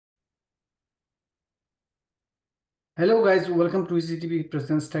Hello guys, welcome to EasyTV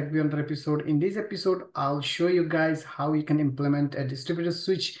Presents Tech Beyond episode. In this episode, I'll show you guys how you can implement a distributed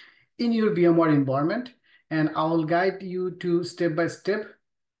switch in your VMware environment, and I'll guide you to step-by-step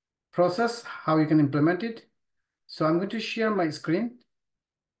process how you can implement it. So I'm going to share my screen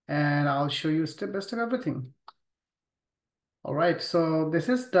and I'll show you step-by-step everything. All right, so this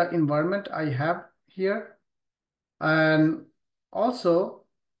is the environment I have here. And also,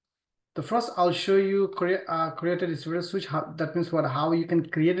 the first, I'll show you create a distributed switch. That means what? How you can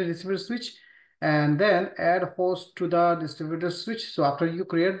create a distributed switch, and then add host to the distributed switch. So after you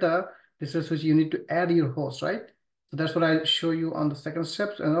create the distributed switch, you need to add your host, right? So that's what I'll show you on the second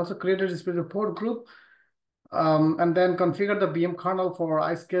step, and also create a distributed port group, and then configure the vMkernel for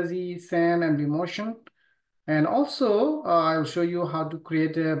iSCSI, SAN, and vMotion. And also, I'll show you how to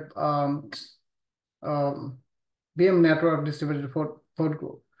create a VM network distributed port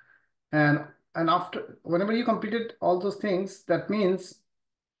group. And after, whenever you completed all those things, that means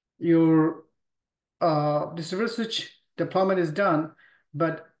your distributed switch deployment is done.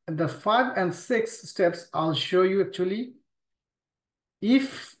 But the 5 and 6 steps, I'll show you actually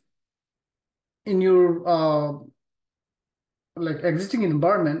if in your like existing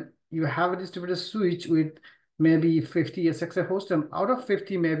environment, you have a distributed switch with maybe 50 iSCSI hosts, and out of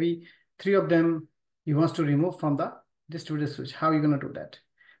 50, maybe 3 of them you want to remove from the distributed switch. How are you going to do that?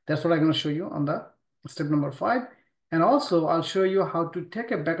 That's what I'm going to show you on the step number 5. And also, I'll show you how to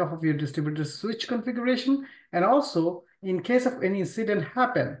take a backup of your distributed switch configuration. And also, in case of any incident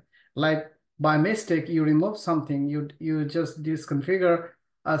happen, like by mistake, you remove something, you just disconfigure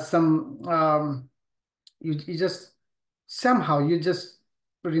you just somehow you just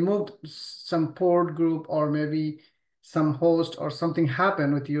removed some port group, or maybe some host or something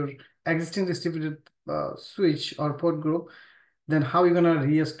happened with your existing distributed switch or port group, then how are you going to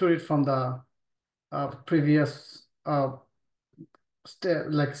restore it from the previous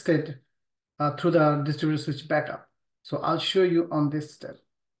state through the distributed switch backup. So I'll show you on this step.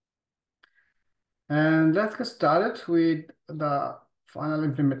 And let's get started with the final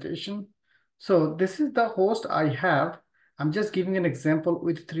implementation. So this is the host I have. I'm just giving an example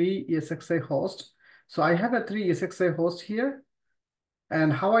with 3 iSCSI hosts. So I have a 3 iSCSI host here.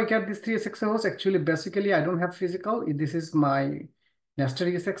 And how I get these 3 iSCSI hosts, actually, basically, I don't have physical. This is my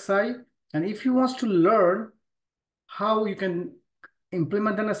nested iSCSI. And if you want to learn how you can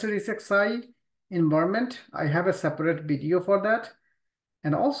implement the nested iSCSI environment, I have a separate video for that.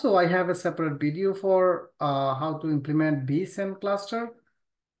 And also, I have a separate video for how to implement vSAN cluster.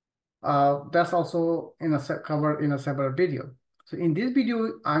 That's also covered in a separate video. So in this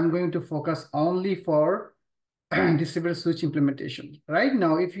video, I'm going to focus only for distributed switch implementation. Right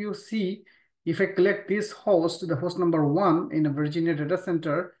now, if you see, if I collect this host, the host number 1 in a Virginia data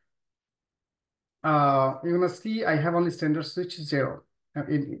center, you're gonna see I have only standard switch 0.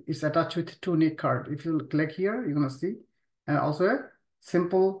 It's attached with 2 NIC card. If you click here, you're gonna see, and also a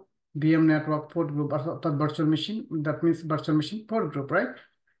simple VM network port group, virtual machine. That means virtual machine port group, right?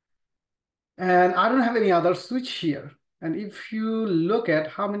 And I don't have any other switch here. And if you look at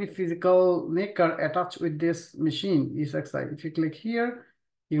how many physical NIC are attached with this machine, iSCSI, if you click here,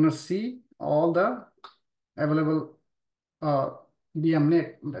 you're gonna see all the available VM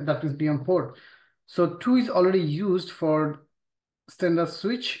NIC, that is VM port. So 2 is already used for standard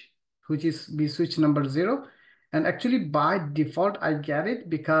switch, which is vSwitch number 0. And actually, by default, I get it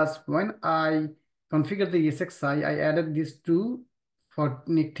because when I configured the iSCSI, I added these 2 for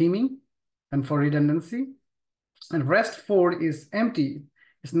NIC teaming and for redundancy. And rest 4 is empty.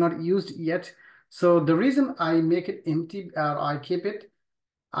 It's not used yet. So the reason I make it empty, or I keep it,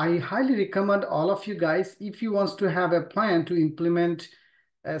 I highly recommend all of you guys, if you want to have a plan to implement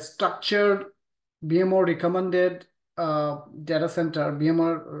a structured VMware recommended data center,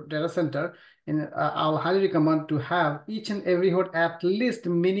 VMware data center, and I'll highly recommend to have each and every host at least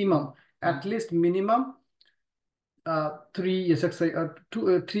minimum 3 iSCSI,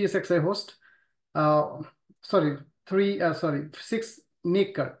 3 iSCSI host. Sorry, 6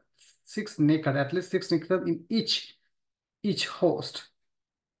 NIC card, 6 NIC card, at least 6 NIC card in each host.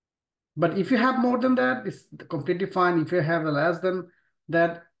 But if you have more than that, it's completely fine. If you have less than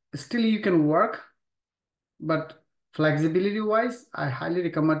that, still you can work. But flexibility-wise, I highly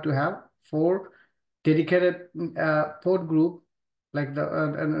recommend to have 4 dedicated port group, like the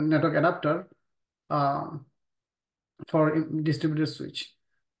network adapter for distributed switch.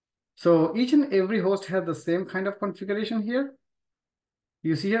 So each and every host has the same kind of configuration here.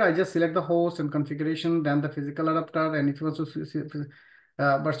 You see here, I just select the host and configuration, then the physical adapter. And if you want to see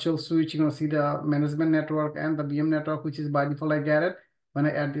virtual switch, you're going to see the management network and the VM network, which is by default, I get it when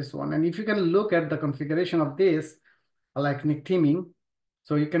I add this one. And if you can look at the configuration of this, like NIC theming.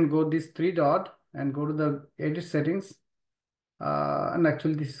 So you can go this three dot and go to the edit settings. And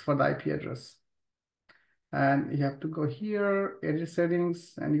actually this is for the IP address. And you have to go here, edit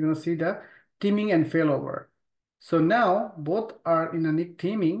settings, and you're gonna see the theming and failover. So now both are in a NIC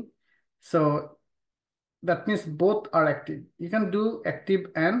theming. So that means both are active. You can do active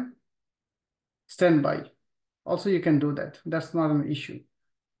and standby. Also, you can do that. That's not an issue.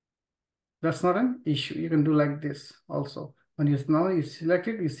 That's not an issue. You can do like this also. When you now you select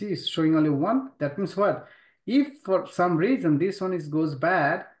it, you see it's showing only one. That means what? If for some reason this one goes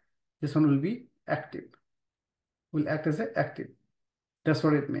bad, this one will be active. Will act as a active. That's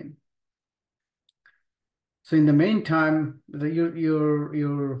what it means. So in the meantime,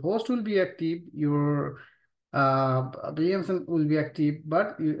 your host will be active, your vMware will be active,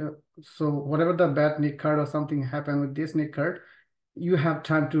 but so whatever the bad NIC card or something happened with this NIC card, you have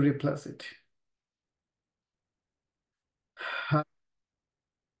time to replace it.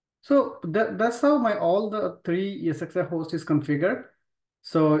 So that's how my all the three ESXi host is configured.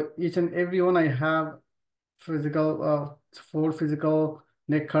 So each and every one I have physical 4 physical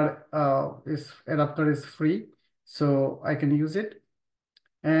NIC card is adapter is free, so I can use it.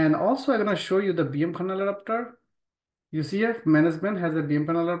 And also I'm gonna show you the vMkernel adapter. You see here, management has a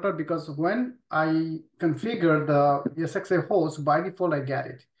vMkernel adapter because when I configure the ESXi host, by default, I get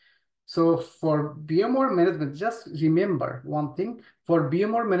it. So for VMware management, just remember one thing. For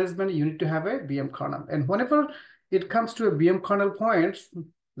VMware management, you need to have a vMkernel. And whenever it comes to a vMkernel point,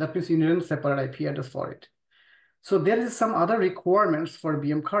 that means you need a separate IP address for it. So there is some other requirements for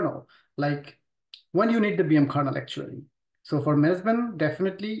vMkernel, like when you need the vMkernel actually. So for management,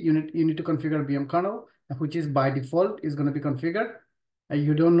 definitely you need to configure vMkernel, which is by default is going to be configured.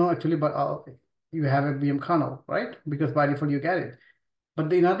 You don't know actually, but you have a vMkernel, right? Because by default you get it. But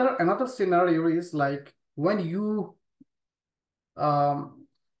the another scenario is like when you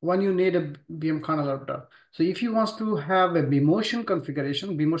need a vMkernel adapter. So if you want to have a vMotion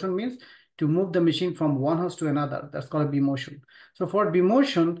configuration, vMotion means to move the machine from one host to another. That's called vMotion. So for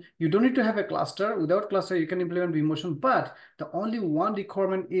vMotion, you don't need to have a cluster. Without cluster, you can implement vMotion, but the only one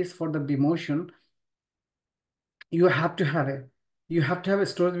requirement is for the vMotion, you have to have a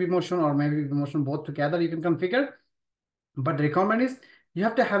storage vMotion or maybe vMotion both together you can configure. But the requirement is you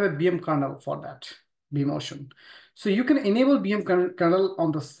have to have a vMkernel for that vMotion. So you can enable vMkernel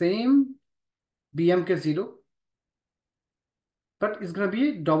on the same VMK0, but it's going to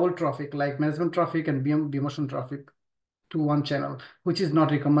be double traffic, like management traffic and vMotion traffic to one channel, which is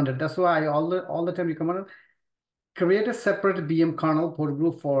not recommended. That's why I all the time recommend create a separate vMkernel port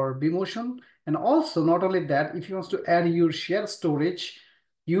group for vMotion. And also, not only that, if you want to add your shared storage,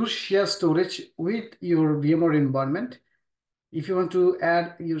 use shared storage with your VMware environment. If you want to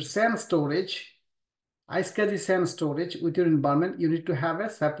add your SAN storage, iSCSI SAN storage with your environment, you need to have a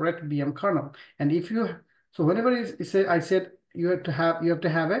separate vMkernel. And if you, so whenever I said you have to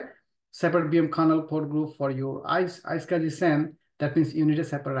have a separate vMkernel port group for your iSCSI SAN, that means you need a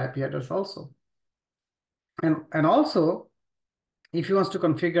separate IP address also. And also, if you want to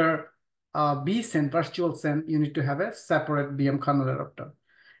configure vSAN, virtual SAN, you need to have a separate vMkernel adapter.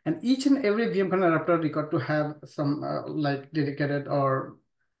 And each and every vMkernel adapter required to have some like dedicated or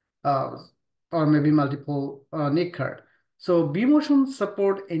maybe multiple NIC card. So vMotion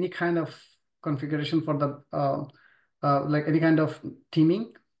support any kind of configuration for the like any kind of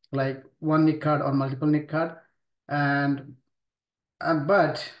theming, like one NIC card or multiple NIC card, and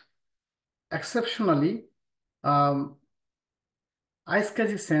but exceptionally, iSCSI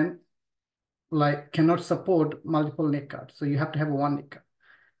SAN like cannot support multiple NIC cards, so you have to have one NIC card.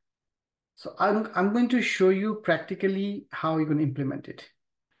 So I'm going to show you practically how you can implement it.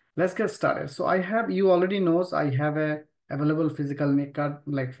 Let's get started. So you already knows I have a available physical NIC card,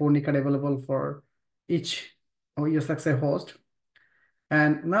 like 4 NIC card available for each ESXi host.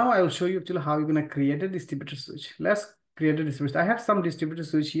 And now I will show you actually how you're going to create a distributed switch. Let's create a distributed. I have some distributed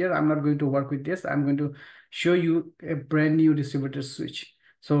switch here. I'm not going to work with this. I'm going to show you a brand new distributed switch.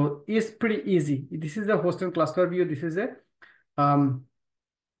 So it's pretty easy. This is the host and cluster view. This is a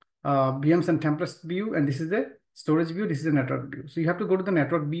VMs and templates view, and this is the storage view. This is the network view. So you have to go to the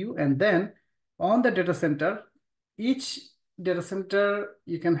network view, and then on the data center, each data center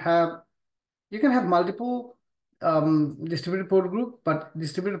you can have multiple distributed port group, but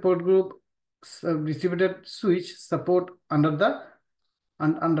distributed port group distributed switch support under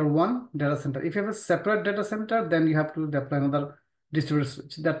one data center. If you have a separate data center, then you have to deploy another distributed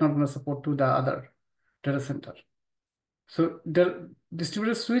switch. That's not going to support to the other data center. So the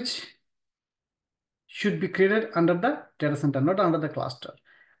distributed switch should be created under the data center, not under the cluster.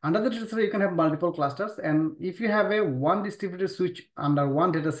 Under the data center, you can have multiple clusters, and if you have a one distributed switch under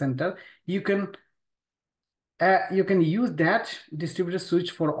one data center, you can use that distributed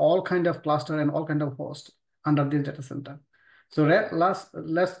switch for all kind of cluster and all kind of host under this data center. So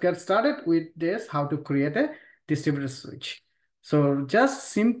let's get started with this, how to create a distributed switch. So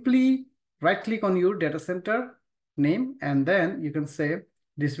just simply right click on your data center name, and then you can say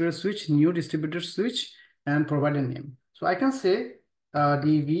distributed switch, new distributed switch, and provide a name. So I can say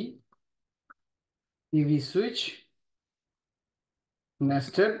dv switch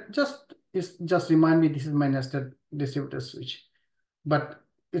nested. Just remind me this is my nested distributed switch, but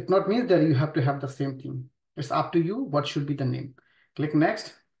it not means that you have to have the same thing. It's up to you what should be the name. Click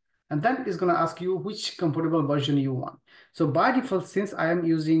next, and then it's going to ask you which compatible version you want. So by default, since I am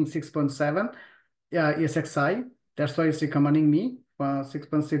using 6.7 ESXi, that's why it's recommending me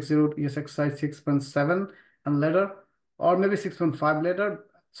 6.60 ESXi 6.7 and later, or maybe 6.5 later.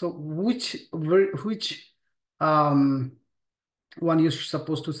 So which one you're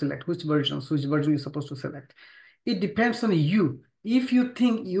supposed to select, which version you're supposed to select. It depends on you. If you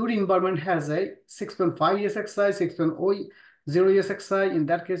think your environment has a 6.5 ESXi, 6.0 ESXi, in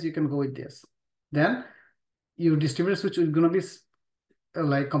that case, you can go with this. Then your distributed switch is going to be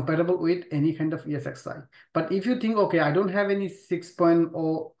like compatible with any kind of ESXi. But if you think, okay, I don't have any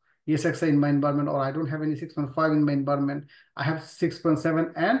 6.0 ESXi in my environment, or I don't have any 6.5 in my environment, I have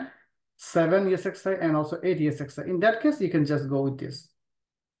 6.7 and 7 ESXi and also 8 ESXi. In that case, you can just go with this.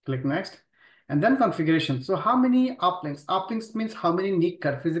 Click next. And then configuration. So how many uplinks? Uplinks means how many NIC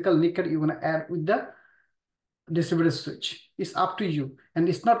card, physical NIC card you want to add with the distributed switch. It's up to you. And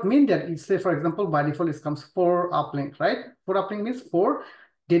it's not mean that it's, say, for example, by default, it comes 4 uplink, right? 4 uplink means 4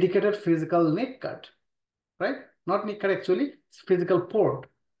 dedicated physical NIC card, right? Not NIC card actually, it's physical port.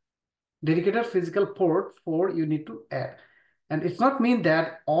 Dedicated physical port 4 you need to add. And it's not mean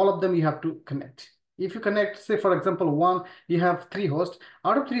that all of them you have to connect. If you connect, say, for example, one, you have 3 hosts.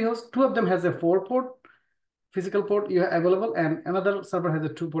 Out of 3 hosts, 2 of them has a 4 port physical port you have available, and another server has a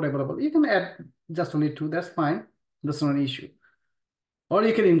 2 port available. You can add just only 2, that's fine. That's not an issue. Or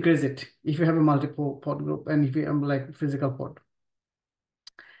you can increase it if you have a multiple port group and if you have like physical port.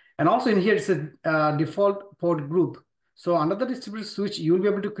 And also in here, it's a default port group. So under the distributed switch, you'll be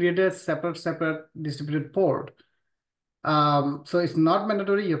able to create a separate distributed port. So it's not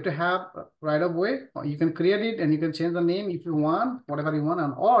mandatory you have to have right away. You can create it and you can change the name if you want, whatever you want,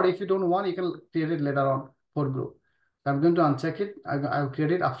 or if you don't want, you can create it later on port group. So I'm going to uncheck it. I'll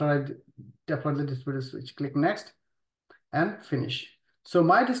create it after I deploy the distributed switch. Click next and finish. So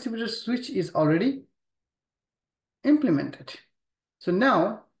my distributed switch is already implemented. So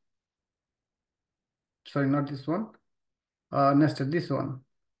now, sorry, not this one, nested this one.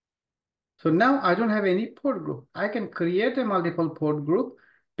 So now I don't have any port group. I can create a multiple port group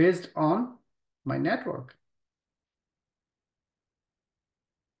based on my network.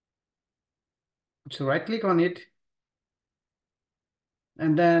 So right click on it.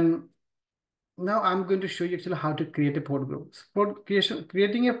 And then now I'm going to show you actually how to create a port group.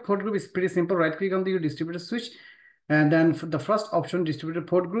 Creating a port group is pretty simple. Right click on the distributed switch. And then for the first option, distributed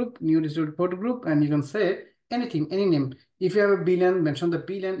port group, new distributed port group, and you can say anything, any name. If you have a VLAN, mention the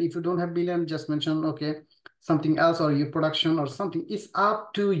VLAN. If you don't have VLAN, just mention, okay, something else or your production or something. It's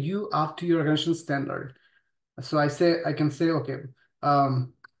up to you, up to your organization standard. So I can say, okay,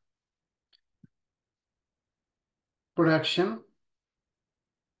 production,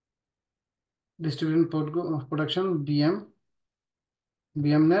 distributed port group, production,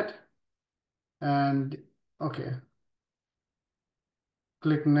 VMnet, and okay.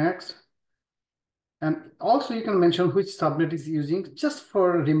 Click next. And also you can mention which subnet is using, just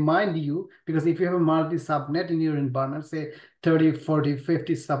for remind you, because if you have a multi-subnet in your environment, say 30, 40,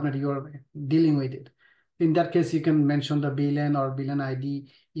 50 subnet, you're dealing with it. In that case, you can mention the VLAN or VLAN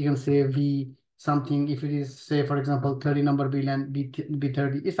ID. You can say V something. If it is, say, for example, 30 number VLAN,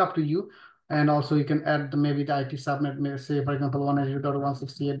 B30, it's up to you. And also you can add maybe the IP subnet, maybe say, for example,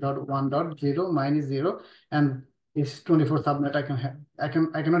 192.168.1.0, mine is 0. And it's 24 subnet I can have. I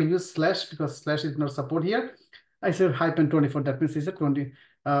cannot use slash because slash is not support here. I said -24, that means it's a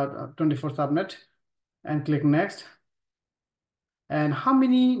 24 subnet, and click next. And how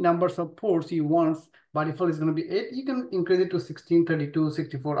many numbers of ports you want? By default is going to be 8. You can increase it to 16, 32,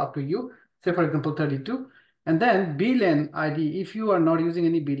 64, up to you. Say, for example, 32. And then VLAN ID. If you are not using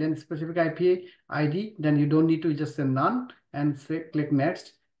any VLAN specific IP ID, then you don't need to just say none and say click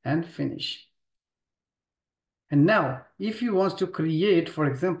next and finish. And now, if you want to create, for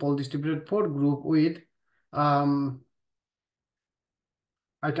example, distributed port group with, I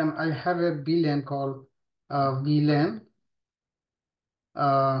have a VLAN called VLAN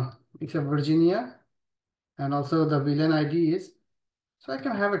it's a Virginia, and also the VLAN ID is, so I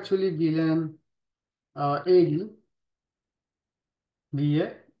can have actually VLAN 80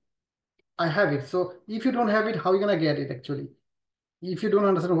 VA. I have it. So if you don't have it, how are you gonna get it actually? If you don't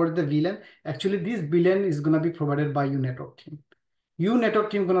understand what is the VLAN, actually this VLAN is gonna be provided by your network team. Your network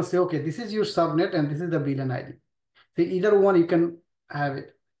team gonna say, okay, this is your subnet and this is the VLAN ID. So either one you can have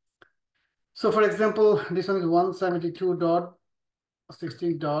it. So for example, this one is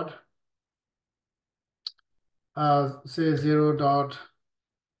 172.16 dot say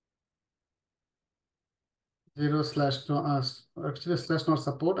 0.0 slash actually slash not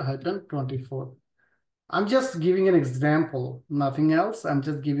support hyphen 24. I'm just giving an example, nothing else. I'm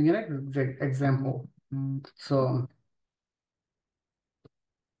just giving an example. So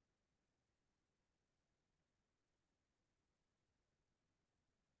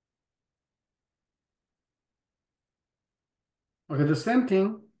okay, the same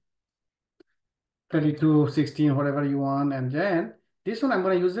thing, 32, 16, whatever you want, and then this one I'm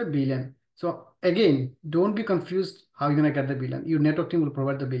going to use the VLAN. So again, don't be confused how you're going to get the VLAN. Your network team will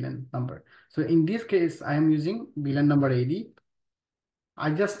provide the VLAN number. So in this case, I am using VLAN number 80.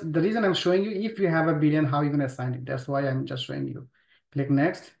 The reason I'm showing you, if you have a VLAN, how you're going to assign it. That's why I'm just showing you. Click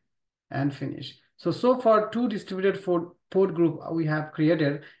next and finish. So far, two distributed port group we have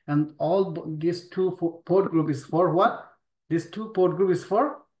created, and all these two port group is for what? This two port group is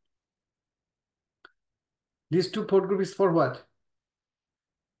for? These two port group is for what?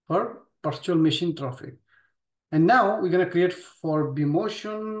 For virtual machine traffic. And now we're going to create for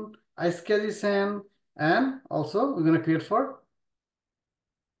vMotion, iSCSI, and also we're going to create for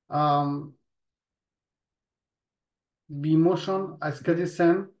vMotion,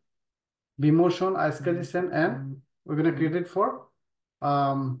 iSCSI, vMotion, iSCSI, and we're going to create it for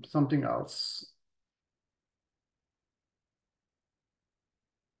something else.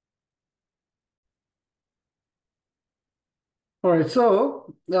 All right,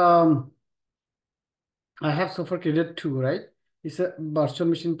 so I have so far created two, right? It's a virtual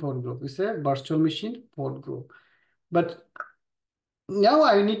machine port group. It's a virtual machine port group. But now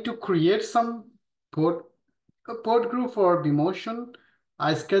I need to create some a port group for vMotion,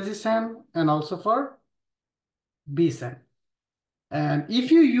 iSCSI, and also for vSAN. And if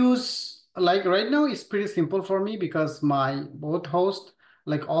you use, like right now, it's pretty simple for me because my both host,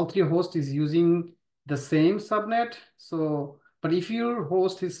 like all three hosts is using the same subnet. So, but if your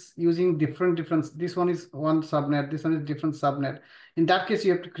host is using different, this one is one subnet, this one is different subnet. In that case,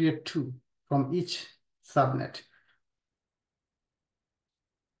 you have to create two from each subnet.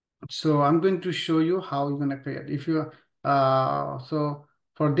 So I'm going to show you how you're going to create. If you, so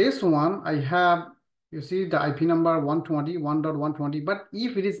for this one, I have, you see the IP number 120, 1.120, but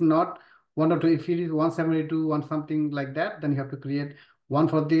if it is not 1.2, if it is 172, one something like that, then you have to create one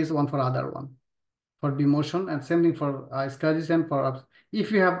for this, one for other one, for vMotion, and same thing for iSCSI and for,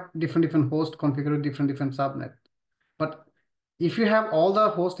 if you have different hosts configured different subnet. But if you have all the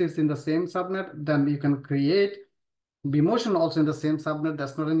hosts is in the same subnet, then you can create vMotion also in the same subnet,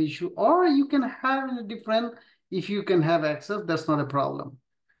 that's not an issue. Or you can have a different, if you can have access, that's not a problem.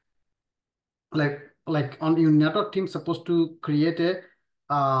 Like on your network team supposed to create a,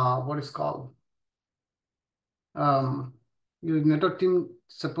 what is called, your network team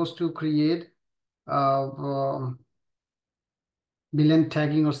supposed to create VLAN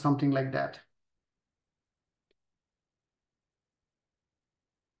tagging or something like that.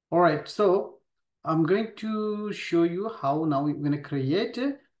 All right, so I'm going to show you how now we're going to create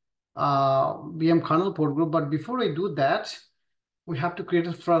a vMkernel port group. But before I do that, we have to create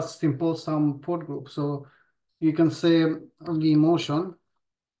a first simple some port group. So you can say vMotion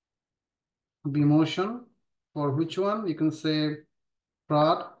for which one? You can say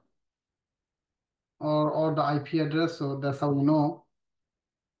prod or the IP address. So that's how you know.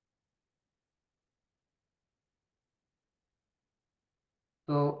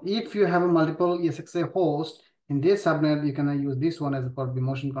 So if you have a multiple iSCSI host in this subnet, you can use this one as for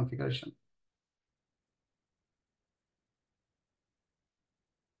vMotion configuration.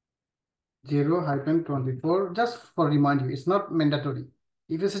 0-24, just for remind you, it's not mandatory.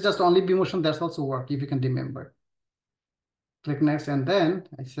 If it's just only vMotion, that's also work if you can remember. Click next, and then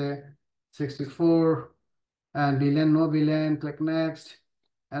I say 64 and VLAN, no VLAN, click next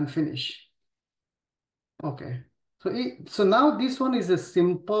and finish. Okay, so now this one is a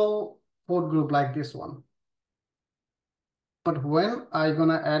simple port group like this one. But when I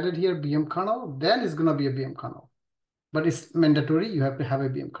gonna add it here vMkernel, then it's gonna be a vMkernel. But it's mandatory, you have to have a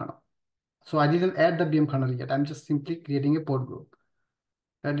vMkernel. So I didn't add the vMkernel yet. I'm just simply creating a port group.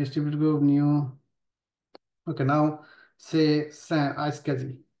 Add distributed group, new. Okay, now say SAN,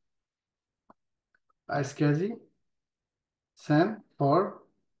 iSCSI SAN for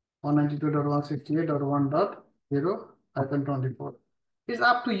 192.168.1.0-24. It's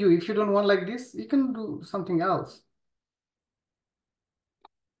up to you. If you don't want like this, you can do something else.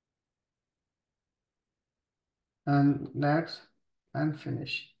 And next, and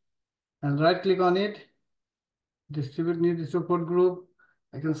finish. And right click on it, distribute new distribute port group.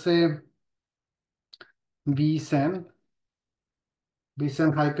 I can say vSAN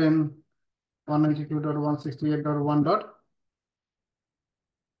hyphen 192.168.1 dot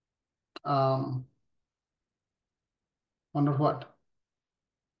under what?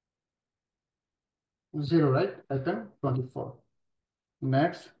 0, right? Hyphen 24.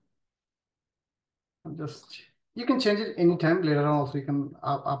 Next, just you can change it anytime later on. Also, you can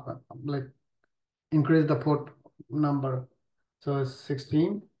like increase the port number. So it's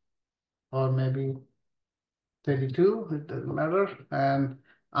 16 or maybe 32. It doesn't matter. And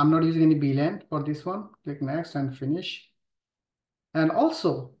I'm not using any VLAN for this one. Click next and finish. And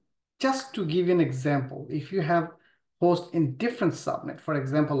also, just to give you an example, if you have host in different subnet, for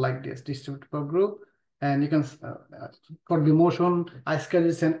example, like this distributed group, and you can for vMotion,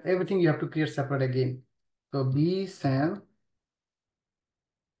 iSCSI, and everything you have to create separate again. So vSAN,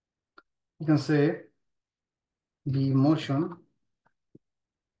 you can say vMotion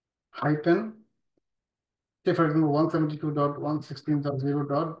hyphen, say for example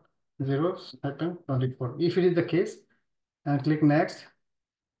 172.116.0.0 hyphen 24. If it is the case, and click next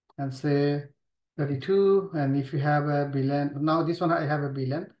and say 32. And if you have a VLAN, now this one I have a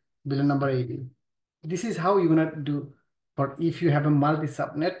VLAN number 80. This is how you're gonna do. But if you have a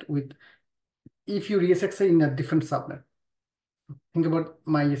multi-subnet with, if you ESXi in a different subnet, think about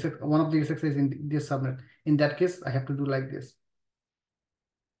my ESX, one of the ESXi is in this subnet. In that case, I have to do like this.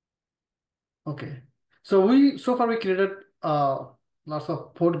 Okay. So so far we created lots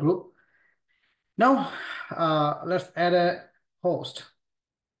of port group. Now let's add a host.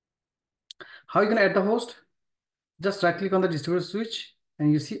 How are you gonna add the host? Just right click on the distributed switch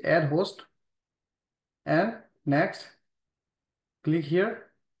and you see add host. And next, click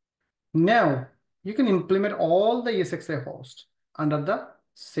here. Now you can implement all the ESXi hosts under the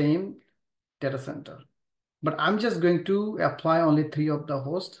same data center. But I'm just going to apply only 3 of the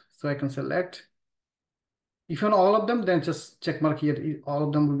hosts. So I can select. If you want all of them, then just check mark here. All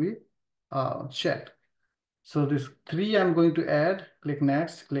of them will be checked. So this 3 I'm going to add, click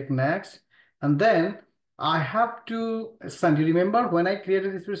next, and then I have to send. You remember when I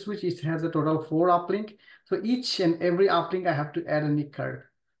created this switch, it has a total 4 uplink. So each and every uplink I have to add a NIC card.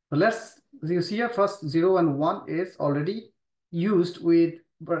 So you see here first 0 and 1 is already used with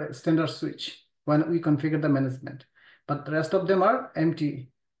standard switch when we configure the management, but the rest of them are empty,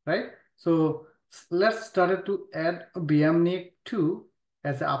 right? So let's start to add a vmNIC2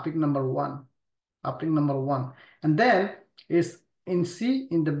 as the uplink number 1. And then is in C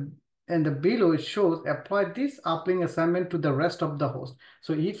in the below it shows apply this uplink assignment to the rest of the host.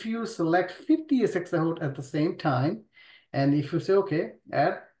 So if you select 50 ESXi hosts at the same time, and if you say okay,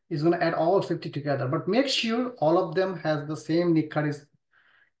 add, it's going to add all 50 together, but make sure all of them has the same NIC card is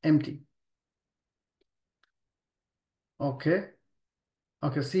empty. Okay.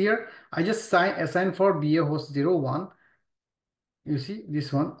 See here, I just assign for BA host 01. You see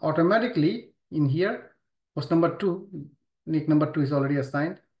this one automatically in here, host number 2, NIC number 2 is already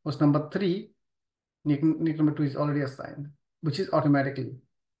assigned. Host number 3, NIC number 2 is already assigned, which is automatically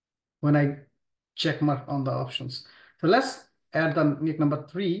when I check mark on the options. So let's add the NIC number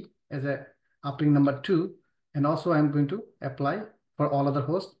 3 as a uplink number 2. And also I'm going to apply for all other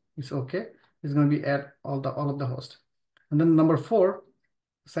hosts. It's okay. It's going to be add all of the hosts. And then number 4,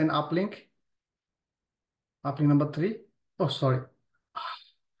 assign uplink number 3. Oh, sorry.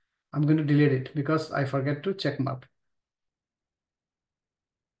 I'm going to delete it because I forget to check mark.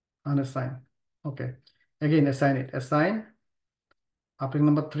 Unassign. Okay. Again, assign it. Assign uplink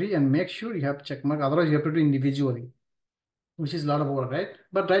number 3 and make sure you have check mark. Otherwise, you have to do individually, which is a lot of work, right?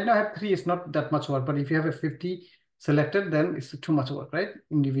 But right now I have 3. It's not that much work. But if you have a 50 selected, then it's too much work, right?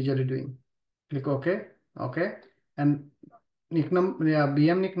 Individually doing. Click OK. Okay. And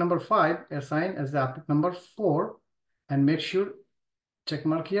vmNIC number 5 assign as the uplink number 4 and make sure check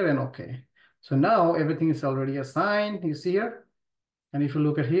mark here and okay. So now everything is already assigned. You see here. And if you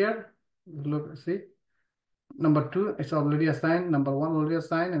look at here, see, number 2 is already assigned, number 1 already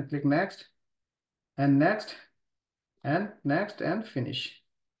assigned, and click next, and next, and next, and finish.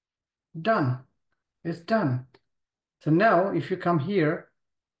 Done. It's done. So now if you come here,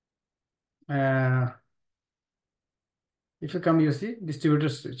 you see distributed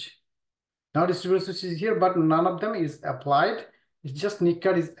switch. Now distributed switch is here, but none of them is applied. It's just NIC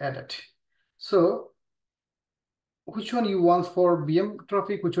card is added. So which one you want for VM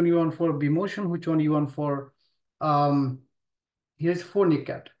traffic, which one you want for vMotion, which one you want for, here's 4 NIC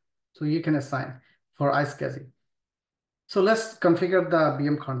card. So you can assign for iSCSI. So let's configure the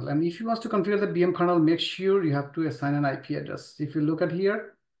vMkernel. And if you want to configure the vMkernel, make sure you have to assign an IP address. If you look at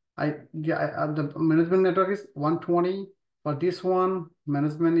here, the management network is 120. For this one,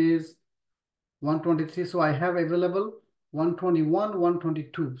 management is 123. So I have available 121,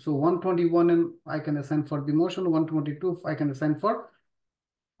 122. So 121 and I can assign for vMotion, 122 I can assign for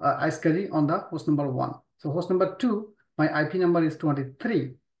iSCSI on the host number 1. So host number 2, my IP number is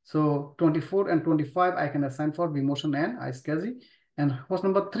 23. So 24 and 25 I can assign for vMotion and iSCSI. And host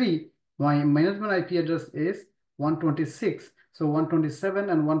number 3, my management IP address is 126. So 127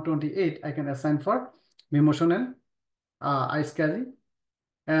 and 128 I can assign for vMotion and iSCSI.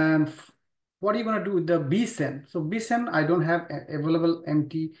 And what are you going to do with the vSAN? So vSAN, I don't have available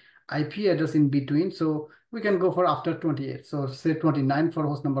empty IP address in between. So we can go for after 28. So say 29 for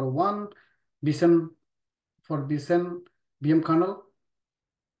host number 1, vSAN for vSAN, vMkernel,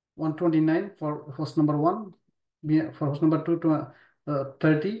 129 for host number 1, for host number 2 to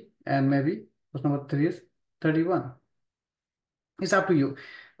 30, and maybe host number 3 is 31. It's up to you.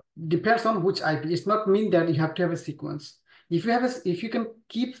 Depends on which IP. It's not mean that you have to have a sequence. If you can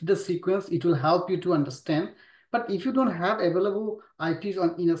keep the sequence, it will help you to understand. But if you don't have available IPs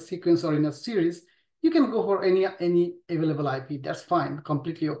in a sequence or in a series, you can go for any available IP. That's fine,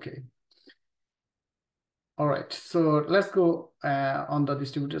 completely okay. All right, so let's go on the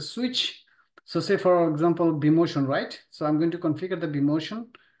distributed switch. So say for example, vMotion, right? So I'm going to configure the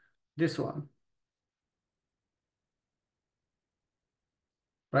vMotion, this one.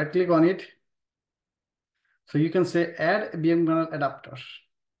 Right click on it. So you can say add vMkernel adapter.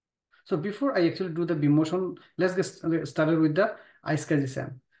 So before I actually do the vMotion, let's get started with the iSCSI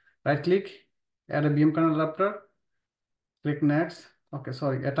SAN. Right click, add a vMkernel adapter, click next. Okay,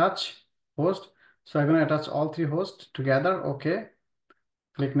 sorry, attach host. So I'm going to attach all 3 hosts together. Okay,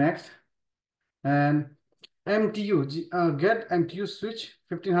 click next. And MTU, get MTU switch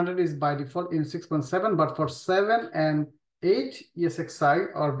 1500 is by default in 6.7, but for 7 and 8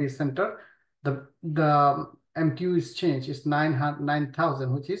 iSCSI or vCenter, the MTU is changed. It's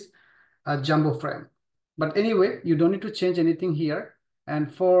 9000, which is a jumbo frame. But anyway, you don't need to change anything here.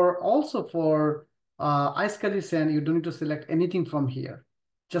 And also for iSCSI SAN, you don't need to select anything from here.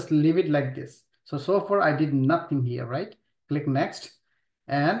 Just leave it like this. So far I did nothing here, right? Click next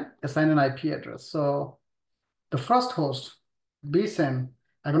and assign an IP address. So the first host, vSAN,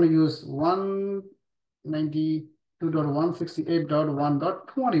 I'm going to use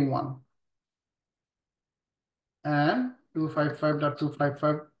 192.168.1.21 and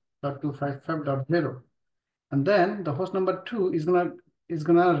 255.255.255.0. And then the host number 2 is gonna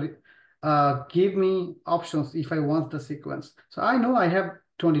give me options if I want the sequence. So I know I have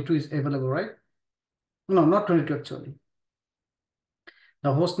 22 is available, right? No, not 22 actually.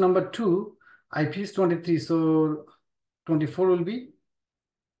 The host number 2 IP is 23, so 24 will be,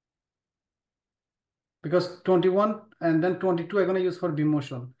 because 21 and then 22 I'm going to use for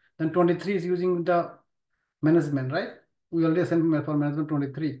vMotion. Then 23 is using the management, right? We already assigned for management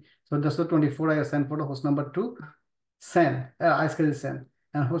 23. So that's the 24 I assigned for the host number 2, SAN, iSCSI SAN.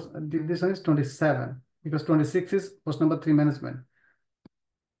 And this one is 27 because 26 is host number 3 management.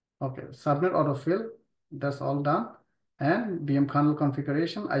 Okay, subnet autofill, that's all done. And vMkernel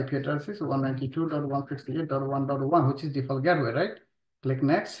configuration, IP address is 192.168.1.1, which is default gateway, right? Click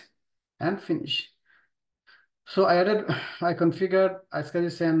next and finish. So I configured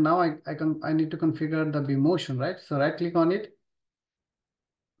iSCSI SAN. Now I need to configure the vMotion, right? So right click on it,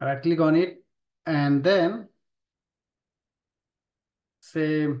 and then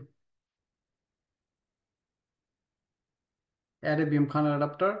say add a vMkernel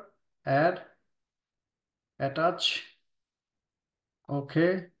adapter, add, attach,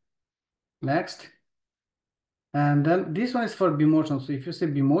 okay, next. And then this one is for vMotion. So if you say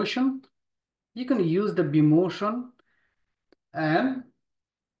vMotion, you can use the vMotion and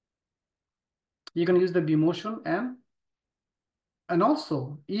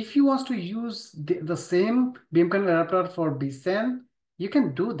also, if you want to use the same vMkernel adapter for vSAN, you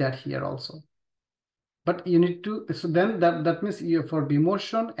can do that here also. But you need to, so then that means for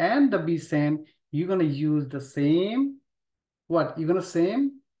vMotion and the vSAN, you're going to use the same, what? You're going to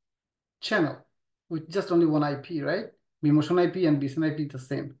same channel with just only one IP, right? vMotion IP and vSAN IP is the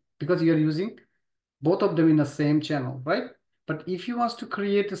same because you're using both of them in the same channel, right? But if you want to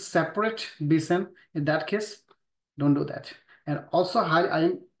create a separate vSAN, in that case, don't do that. And also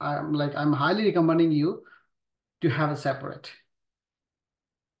I'm highly recommending you to have a separate.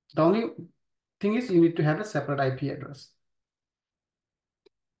 The only thing is you need to have a separate IP address.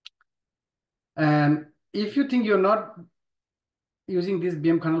 And if you think you're not using this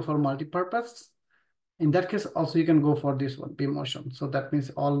vMkernel for multi-purpose, in that case, also you can go for this one, vMotion. So that means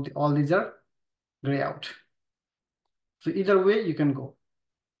all these are gray out. So either way you can go.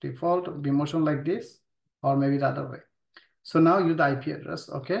 Default vMotion like this, or maybe the other way. So now use the IP address,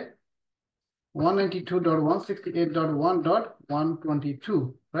 okay?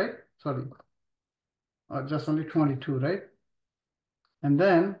 192.168.1.122, right? Sorry, just only 22, right? And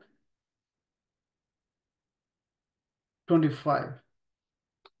then 25.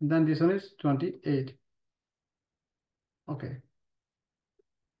 And then this one is 28. Okay.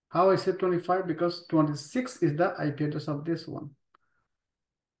 How I said 25? Because 26 is the IP address of this one.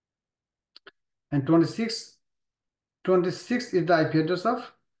 And 26 is the IP address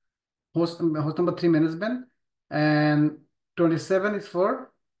of host number 3 management. And 27 is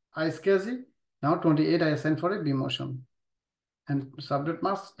for iSCSI. Now 28 I assign for a vMotion. And subnet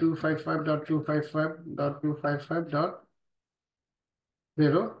mask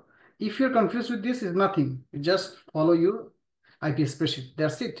 255.255.255.0. If you're confused with this, is nothing. You just follow your IP spreadsheet.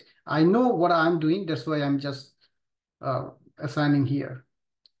 That's it. I know what I'm doing. That's why I'm just assigning here.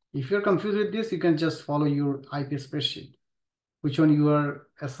 If you're confused with this, you can just follow your IP spreadsheet. Which one you are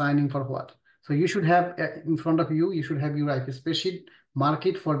assigning for what? So you should have in front of you, you should have your IP spreadsheet, mark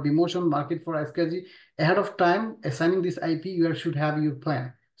it for vMotion, mark it for iSCSI. Ahead of time, assigning this IP, you should have your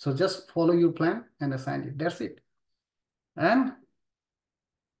plan. So just follow your plan and assign it. That's it. And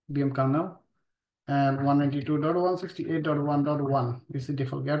vMkernel and 192.168.1.1. This is the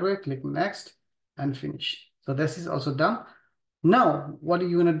default gateway. Click next and finish. So this is also done. Now, what are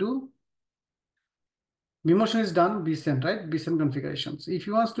you gonna do? vMotion is done, vSAN, right? vSAN configurations. If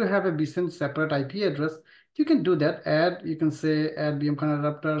you want to have a vSAN separate IP address, you can do that. You can say add vMkernel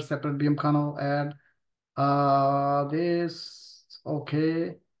adapter, separate vMkernel, add this,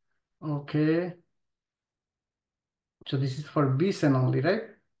 okay. So this is for vSAN only, right?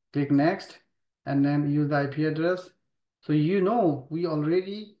 Click next, and then use the IP address. So we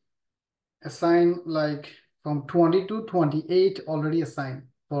already assigned like from 20 to 28 already assigned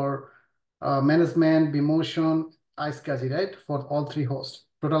for management, vMotion, iSCSI, right? For all 3 hosts.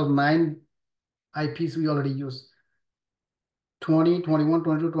 Total 9 IPs we already use. 20, 21,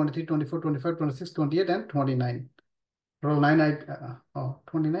 22, 23, 24, 25, 26, 28, and 29. Total 9 IP,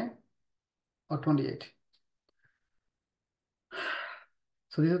 29 or 28.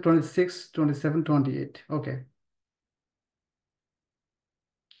 So these are 26, 27, 28. Okay.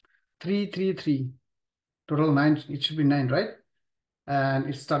 3, 3, 3. Total 9, it should be 9, right? And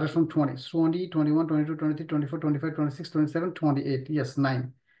it started from 20. 20, 21, 22, 23, 24, 25, 26, 27, 28. Yes,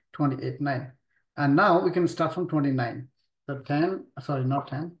 9. 28, 9. And now we can start from 29. So 10, sorry, not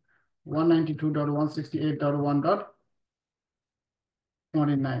 10.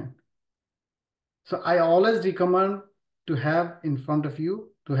 192.168.1.29. So I always recommend to have in front of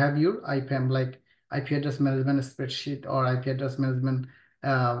you to have your IPAM, like IP address management spreadsheet or IP address management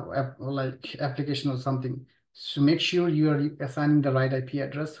like application or something. So make sure you are assigning the right IP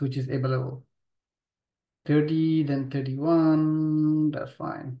address which is available. 30, then 31, that's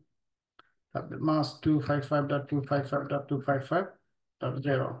fine. Mask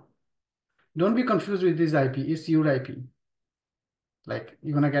 255.255.255.0. Don't be confused with this IP, it's your IP. Like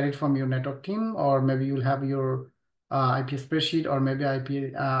you're gonna get it from your network team, or maybe you'll have your IP spreadsheet, or maybe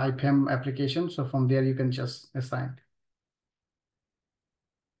IPM application. So from there you can just assign.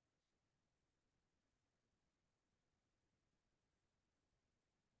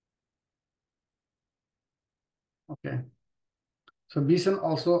 Okay. So vSAN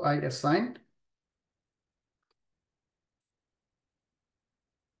also I assigned.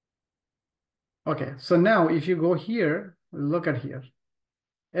 Okay, so now if you go here, look at here.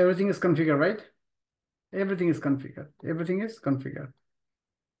 Everything is configured, right? Everything is configured. Everything is configured.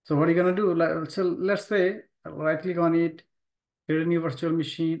 So what are you gonna do? So let's say right click on it, create a new virtual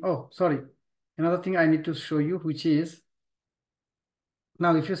machine. Oh, sorry. Another thing I need to show you, which is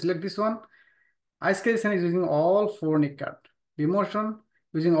now if you select this one, iSCSI is using all 4 NIC card. vMotion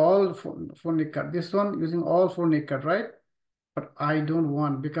using all 4 NIC card. This one using all 4 NIC card, right? But I don't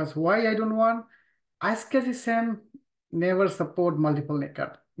want, because why I don't want? iSCSI never support multiple NIC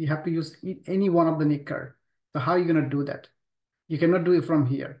card. You have to use any one of the NIC card. So how are you gonna do that? You cannot do it from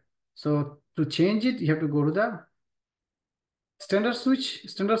here. So to change it, you have to go to the standard switch.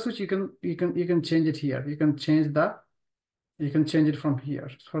 Standard switch, you can change it here. You can change the You can change it from here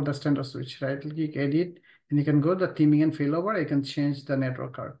for the standard switch. Right click edit, and you can go to the theming and failover. You can change the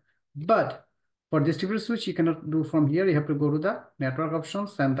network card. But for distributed switch, you cannot do from here. You have to go to the network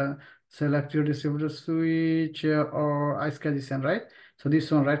options and select your distributed switch or iSCSI, right? So this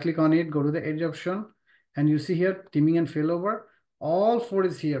one, right click on it, go to the edit option, and you see here theming and failover. All four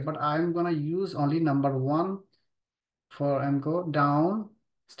is here, but I'm gonna use only number one for and go down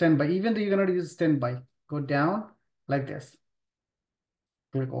standby. Even though you're gonna use standby, go down like this.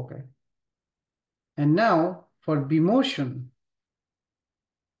 Click OK. And now for vMotion,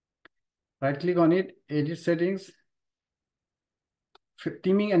 right click on it, edit settings,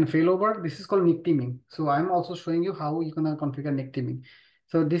 theming and failover. This is called NIC theming. So I'm also showing you how you're gonna configure NIC theming.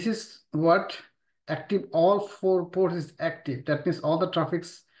 So this is what active, all four ports is active. That means all the traffic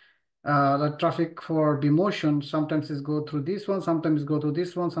for vMotion sometimes is go through this one, sometimes go through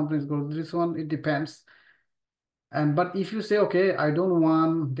this one, sometimes go through this one. It depends. And but if you say, okay, I don't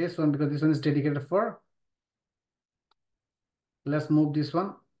want this one because this one is dedicated for, let's move this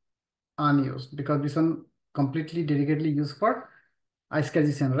one unused because this one completely dedicatedly used for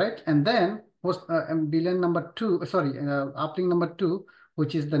iSCSI, right? And then host VLAN number two, sorry, uplink number two,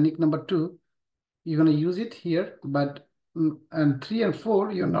 which is the NIC number two, you're going to use it here, but and 3 and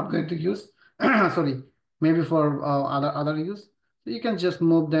 4 you're not going to use. Sorry, maybe for other use. So you can just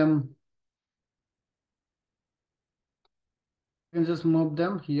move them. You can just move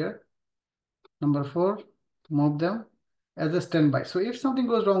them here. Number 4, move them as a standby. So if something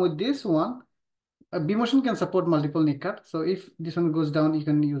goes wrong with this one, vMotion can support multiple NIC cards. So if this one goes down, you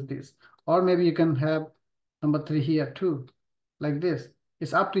can use this. Or maybe you can have number 3 here too, like this.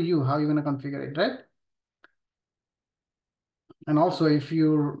 It's up to you how you're going to configure it, right? And also if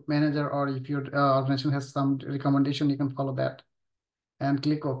your manager or if your organization has some recommendation, you can follow that and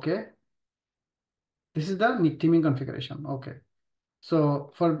click OK. This is the NIC theming configuration. Okay.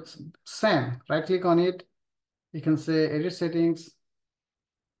 So for SAN, right click on it. You can say edit settings.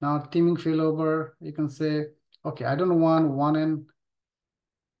 Now theming failover, you can say, okay, I don't want one and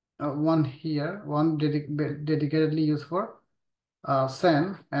one here, one dedicatedly used for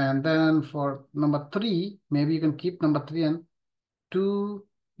SAN. And then for number 3, maybe you can keep number 3 and 2,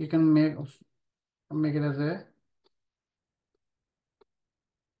 you can make it as a,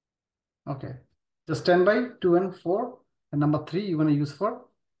 okay. The standby 2 and 4, and number 3 you're going to use for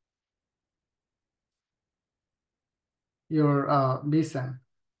your vSAN.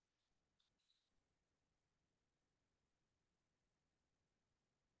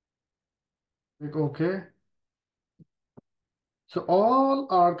 Click OK. So all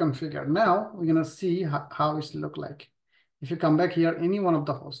are configured. Now we're going to see how it look like. If you come back here, any one of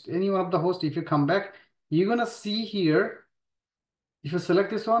the hosts, if you come back, you're going to see here, if you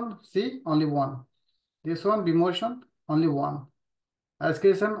select this one, see only one. This one, vMotion, only one.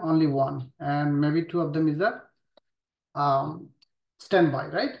 iSCSI, only one. And maybe 2 of them is that standby,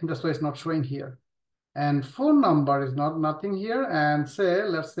 right? That's why it's not showing here. And phone number is nothing here. And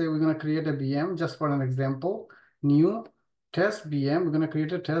let's say we're going to create a VM just for an example. New test VM. We're going to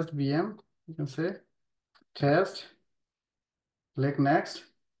create a test VM. You can say test, click next,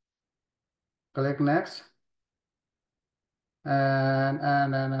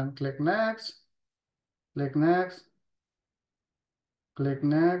 and click next, click next, click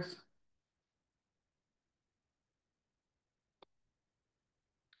next.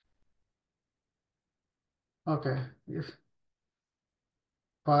 Okay, if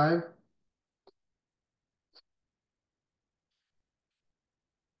 5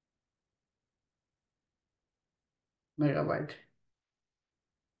 megabyte,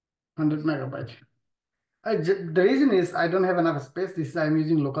 100 megabyte. The reason is I don't have enough space. I'm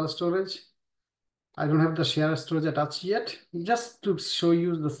using local storage. I don't have the share storage attached yet, just to show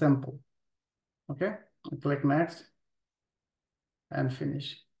you the sample. Okay, click next and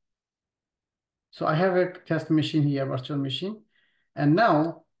finish. So I have a test machine here, virtual machine. And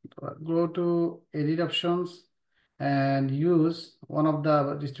now go to edit options and use one of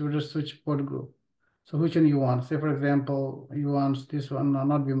the distributed switch port group. So which one you want? Say, for example, you want this one, no,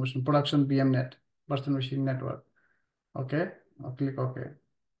 not vMotion, production VMnet, virtual machine network. Okay, I'll click OK.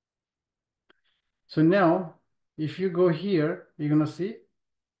 So now, if you go here, you're going to see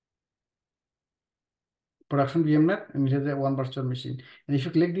production VMnet, and it has a one virtual machine. And if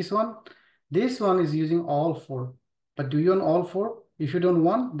you click this one is using all 4. But do you want all 4? If you don't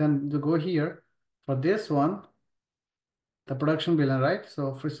want, then you go here for this one, the production VLAN, right?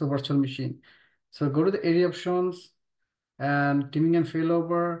 So first the virtual machine. So go to the area options and theming and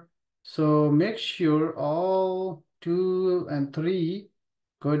failover. So make sure all 2 and 3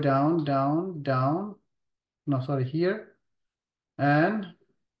 go down, down, down. No, sorry, here. and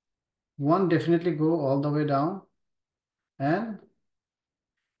one definitely go all the way down. And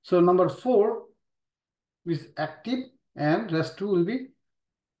so number 4 is active and rest 2 will be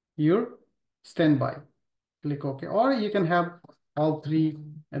your standby. Click OK. Or you can have all 3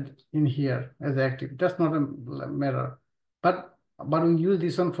 in here as active. That's not a matter. But we use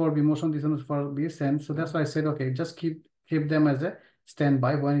this one for vMotion, this one is for vSAN. So that's why I said, okay, just keep them as a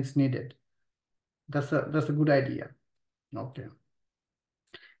standby when it's needed. That's a good idea. Okay.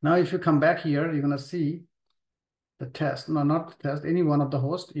 Now if you come back here, you're gonna see the test. No, not the test, any one of the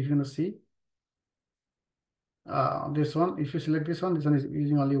hosts. If you're gonna see this one, if you select this one is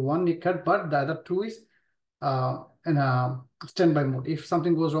using only one NIC card, but the other 2 is in a standby mode. If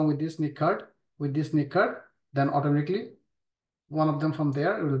something goes wrong with this NIC card, then automatically one of them from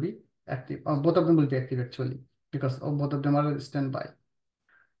there will be active. Both of them will be active actually, because both of them are standby.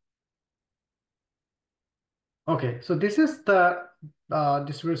 Okay, so this is the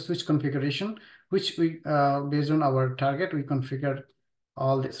distributed switch configuration, which we based on our target, we configured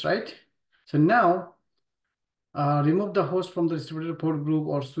all this, right? So now remove the host from the distributed port group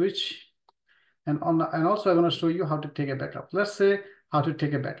or switch. And also I'm going to show you how to take a backup. Let's say how to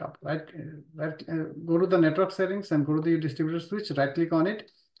take a backup, right? Go to the network settings and go to the distributed switch, right click on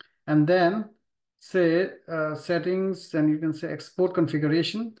it, and then say settings, and you can say export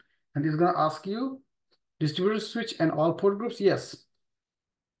configuration, and it's going to ask you distributed switch and all port groups. Yes.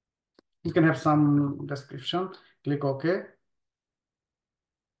 You can have some description, click OK.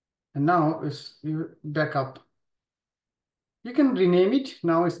 And now it's backup. You can rename it.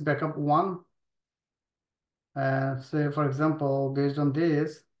 Now it's backup 1. Say, for example, based on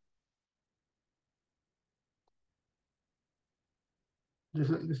this,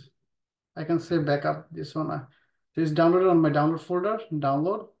 this I can say backup this one. This is downloaded on my download folder,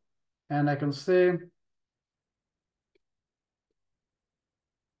 download, and I can say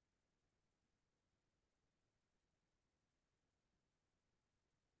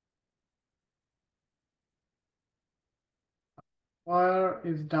where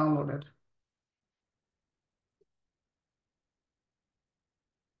is downloaded.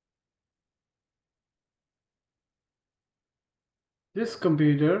 This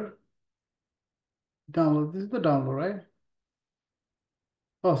computer download. This is the download, right?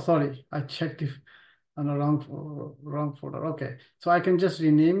 Oh, sorry, I checked if on the wrong folder. Okay, so I can just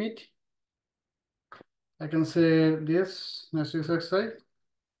rename it. I can say this iSCSI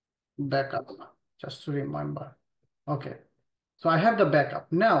backup, just to remember. Okay, so I have the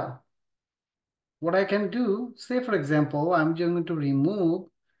backup. Now, what I can do, say for example, I'm just going to remove.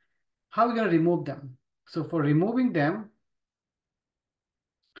 How are we going to remove them? So for removing them,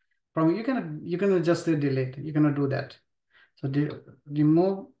 from you can just say delete. You cannot do that. So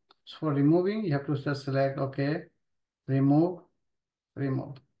remove. For removing, you have to just select okay, remove,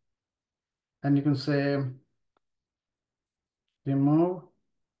 and you can say remove.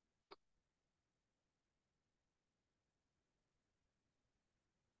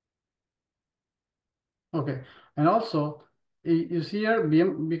 Okay, and also you see here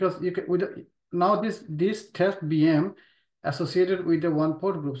VM, because you can now this test VM associated with the one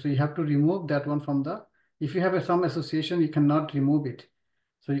port group, so you have to remove that one from the. If you have some association, you cannot remove it.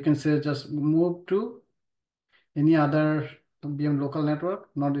 So you can say just move to any other VM local network,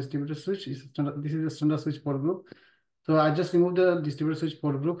 not distributed switch. This is a standard switch port group. So I just removed the distributed switch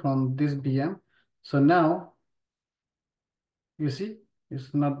port group from this VM. So now you see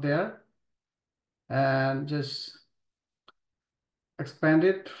it's not there, and just expand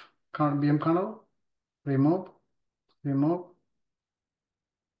it, vMkernel, remove,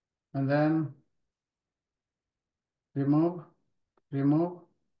 and then remove.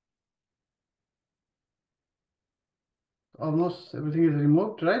 Almost everything is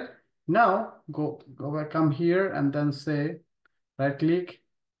removed, right? Now go back, come here, and then say right click,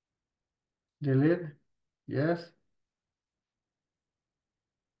 delete. Yes.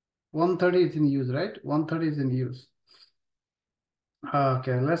 130 is in use, right? 130 is in use.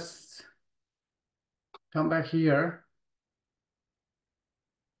 Okay, let's come back here.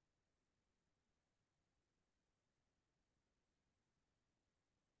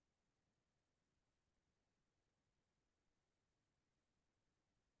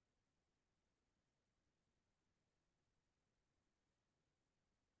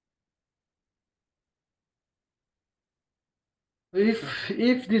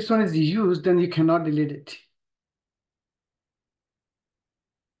 If this one is used, then you cannot delete it.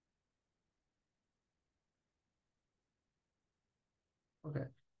 Okay.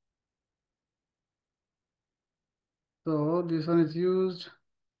 So this one is used.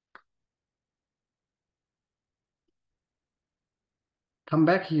 come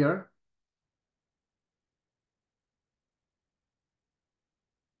back here.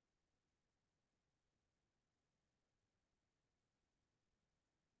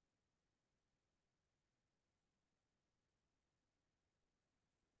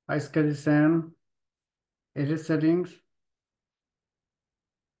 iSCSI SAN, edit settings.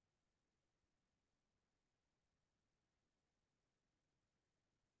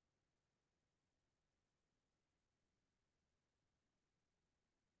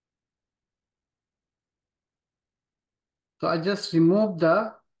 So I just remove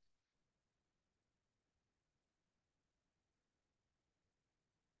the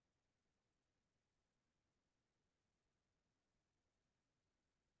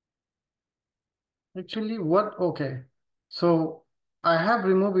actually what okay. So I have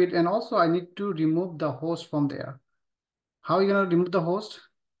removed it, and also I need to remove the host from there. How are you gonna remove the host?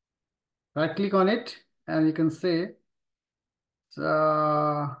 Right click on it and you can say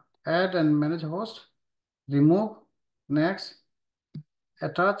add and manage host, remove, next,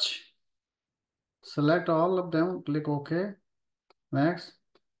 attach, select all of them, click OK, next,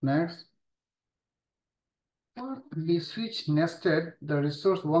 next. We switch nested, the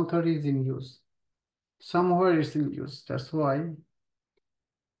resource 130 is in use. Somewhere it's in use, that's why.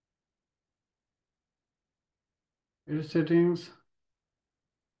 Edit settings.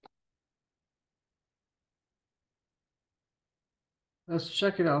 Let's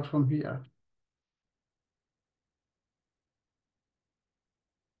check it out from here.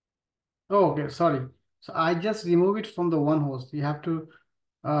 Oh, okay, sorry. So I just remove it from the one host. You have to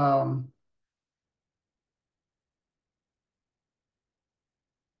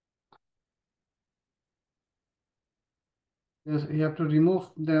yes, you have to remove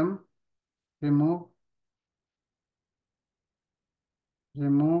them. Remove,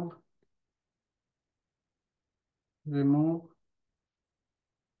 remove, remove.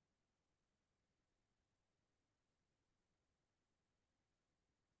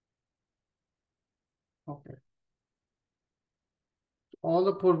 Okay. All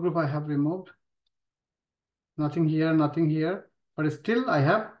the port group I have removed. Nothing here, nothing here. But still I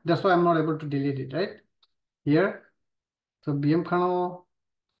have, that's why I'm not able to delete it, right? Here. So vmkernel,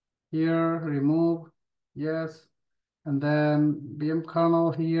 here, remove, yes. And then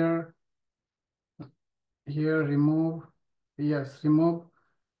vmkernel here, here, remove, yes, remove.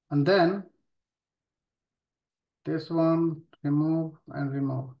 And then this one, remove and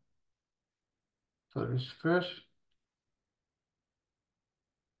remove. So refresh.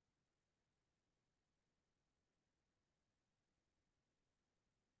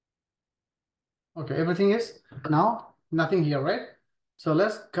 Okay, everything is now nothing here, right? So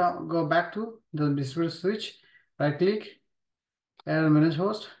let's go back to the distributed switch. Right click, add manage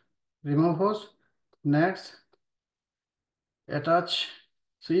host, remove host, next, attach.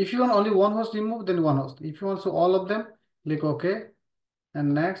 So if you want only one host remove, then one host. If you want so all of them, click OK,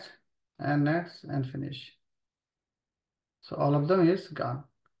 and next, and finish. So all of them is gone.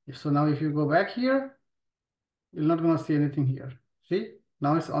 So now if you go back here, you're not gonna see anything here. See,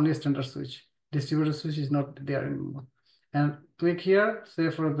 now it's only a standard switch. Distributed switch is not there anymore. And click here,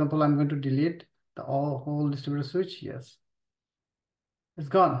 say for example, I'm going to delete the whole distributed switch. Yes, it's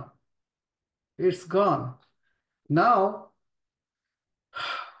gone. It's gone. Now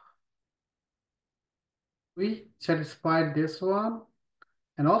we satisfied this one,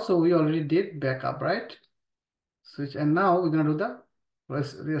 and also we already did backup, right? Switch, and now we're gonna do the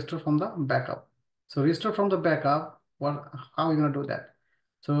restore from the backup. So restore from the backup. How are we gonna do that?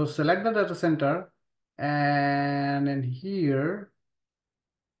 So select the data center, and in here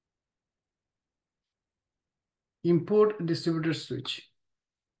import distributed switch.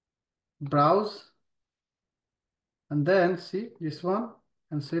 Browse, and then see this one,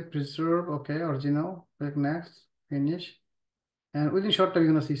 and say preserve. Okay, original. Click next, finish, and within short time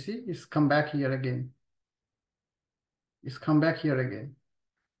you're gonna see it's come back here again. It's come back here again,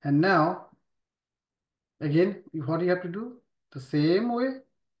 and now again what do you have to do? The same way.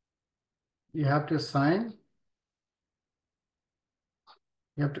 You have to assign.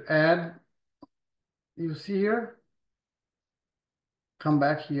 You have to add. You see here. Come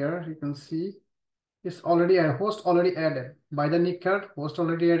back here. You can see it's already a host already added by the NIC card. Host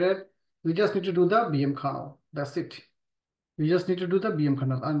already added. We just need to do the vMkernel. That's it. We just need to do the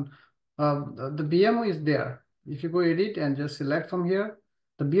vMkernel, and the VM is there. If you go edit and just select from here,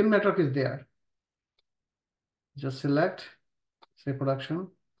 the VM network is there. Just select, say production,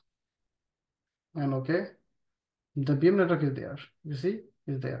 and okay. The VM network is there. You see,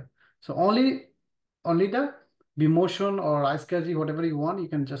 is there. So only the vMotion or iSCSI, whatever you want,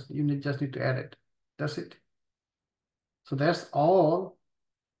 you just need to add it. That's it. So that's all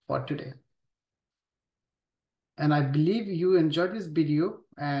for today. And I believe you enjoyed this video,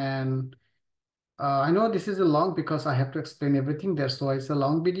 and I know this is a long because I have to explain everything there, so it's a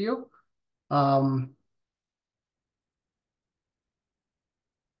long video.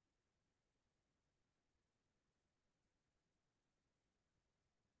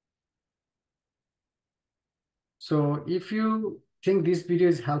 So if you think this video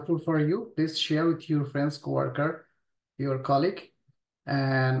is helpful for you, please share with your friends, coworker, your colleague.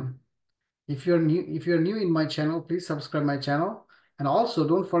 And if you're new in my channel, please subscribe my channel. And also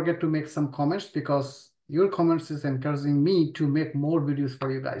don't forget to make some comments, because your comments is encouraging me to make more videos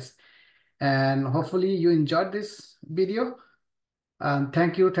for you guys. And hopefully you enjoyed this video. And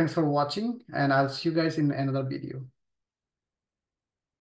thank you. Thanks for watching. And I'll see you guys in another video.